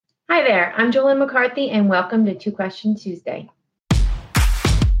Hi there, I'm Jolynn McCarthy, and welcome to Two Question Tuesday.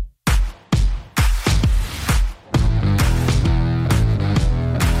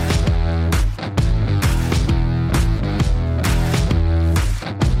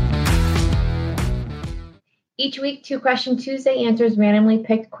 Each week, Two Question Tuesday answers randomly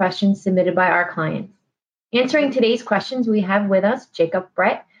picked questions submitted by our clients. Answering today's questions, we have with us Jacob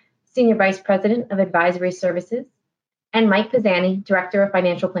Brett, Senior Vice President of Advisory Services, and Mike Pisani, Director of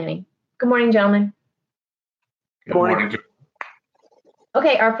Financial Planning. Good morning, gentlemen. Good morning.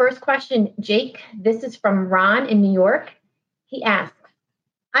 Okay, our first question, Jake, this is from Ron in New York. He asks,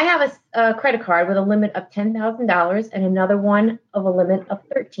 I have a credit card with a limit of $10,000 and another one of a limit of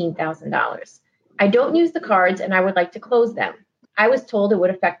 $13,000. I don't use the cards and I would like to close them. I was told it would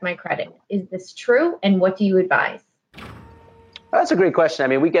affect my credit. Is this true? And what do you advise? That's a great question. I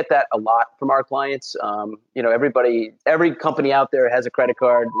mean, we get that a lot from our clients. Every company out there has a credit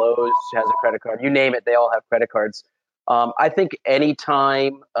card. Lowe's has a credit card. You name it, they all have credit cards. I think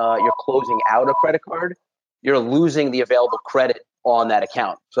anytime you're closing out a credit card, you're losing the available credit on that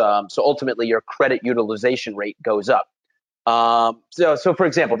account. So ultimately, your credit utilization rate goes up. So for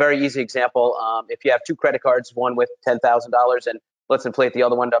example, very easy example, if you have two credit cards, one with $10,000 and let's inflate the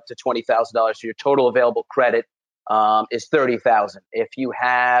other one up to $20,000, so your total available credit is $30,000. If you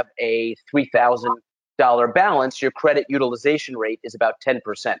have a $3,000 balance, your credit utilization rate is about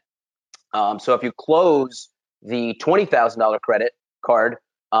 10%. So if you close the $20,000 credit card,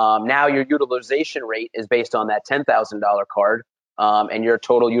 now your utilization rate is based on that $10,000 card. And your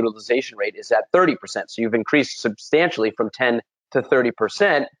total utilization rate is at 30%. So you've increased substantially from 10 to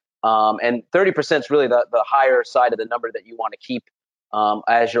 30%. And 30% is really the higher side of the number that you want to keep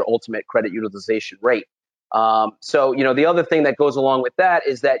as your ultimate credit utilization rate. So the other thing that goes along with that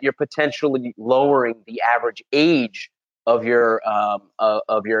is that you're potentially lowering the average age of your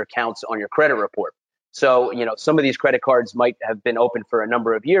accounts on your credit report. So, some of these credit cards might have been open for a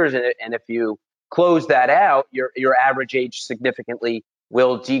number of years. And if you close that out, your average age significantly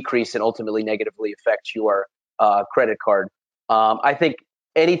will decrease and ultimately negatively affect your credit card. I think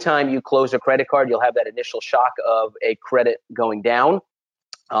anytime you close a credit card, you'll have that initial shock of a credit going down.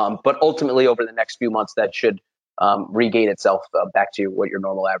 But ultimately, over the next few months, that should regain itself back to what your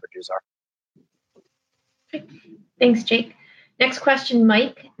normal averages are. Thanks, Jake. Next question,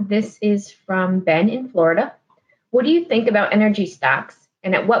 Mike. This is from Ben in Florida. What do you think about energy stocks?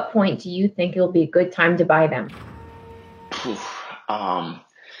 And at what point do you think it'll be a good time to buy them?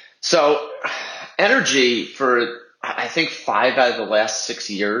 So energy for, I think, 5 out of the last 6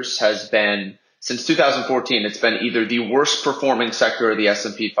 years has been, since 2014, it's been either the worst performing sector of the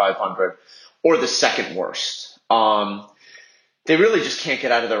S&P 500 or the second worst. They really just can't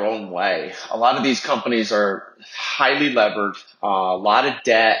get out of their own way. A lot of these companies are highly levered, a lot of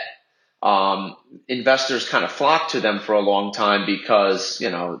debt. Investors kind of flock to them for a long time because,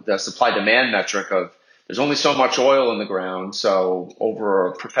 the supply demand metric of there's only so much oil in the ground. So over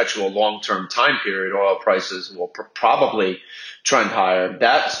a perpetual long-term time period, oil prices will probably trend higher.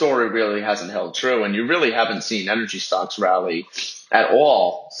 That story really hasn't held true. And you really haven't seen energy stocks rally at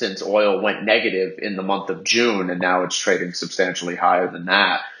all since oil went negative in the month of June. And now it's trading substantially higher than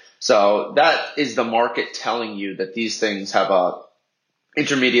that. So that is the market telling you that these things have a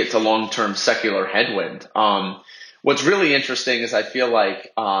intermediate to long-term secular headwind. What's really interesting is I feel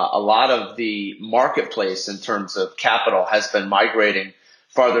like a lot of the marketplace in terms of capital has been migrating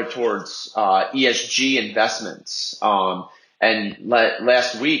farther towards ESG investments. And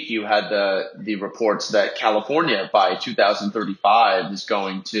last week you had the reports that California by 2035 is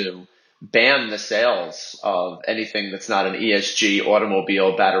going to ban the sales of anything that's not an ESG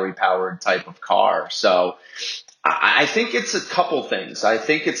automobile battery powered type of car. So I think it's a couple things. I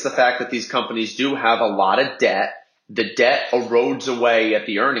think it's the fact that these companies do have a lot of debt. The debt erodes away at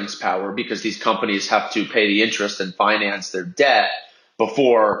the earnings power because these companies have to pay the interest and finance their debt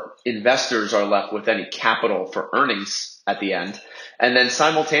before investors are left with any capital for earnings at the end. And then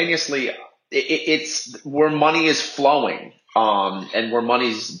simultaneously, it's where money is flowing, and where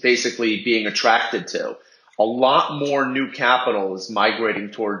money's basically being attracted to. A lot more new capital is migrating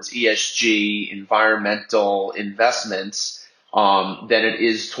towards ESG, environmental investments, than it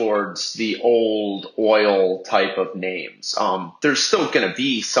is towards the old oil type of names. There's still going to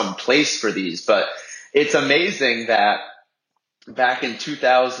be some place for these, but it's amazing that back in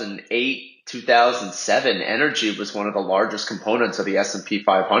 2008, 2007, energy was one of the largest components of the S&P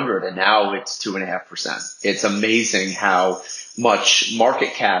 500, and now it's 2.5%. It's amazing how much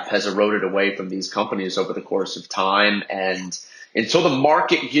market cap has eroded away from these companies over the course of time. And until the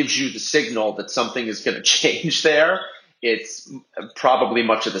market gives you the signal that something is going to change there, it's probably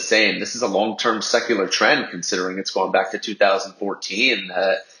much of the same. This is a long-term secular trend, considering it's going back to 2014,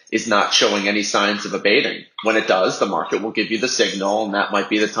 that is not showing any signs of abating. When it does, the market will give you the signal, and that might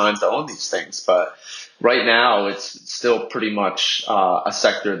be the time to own these things. But right now, it's still pretty much a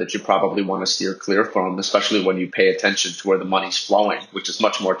sector that you probably want to steer clear from, especially when you pay attention to where the money's flowing, which is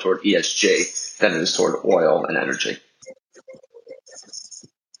much more toward ESG than it is toward oil and energy.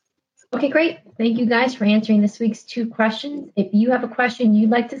 Okay, great. Thank you guys for answering this week's 2 questions. If you have a question you'd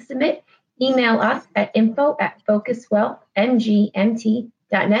like to submit, email us at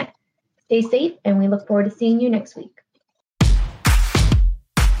info@focuswealthmgmt.net. Stay safe, and we look forward to seeing you next week.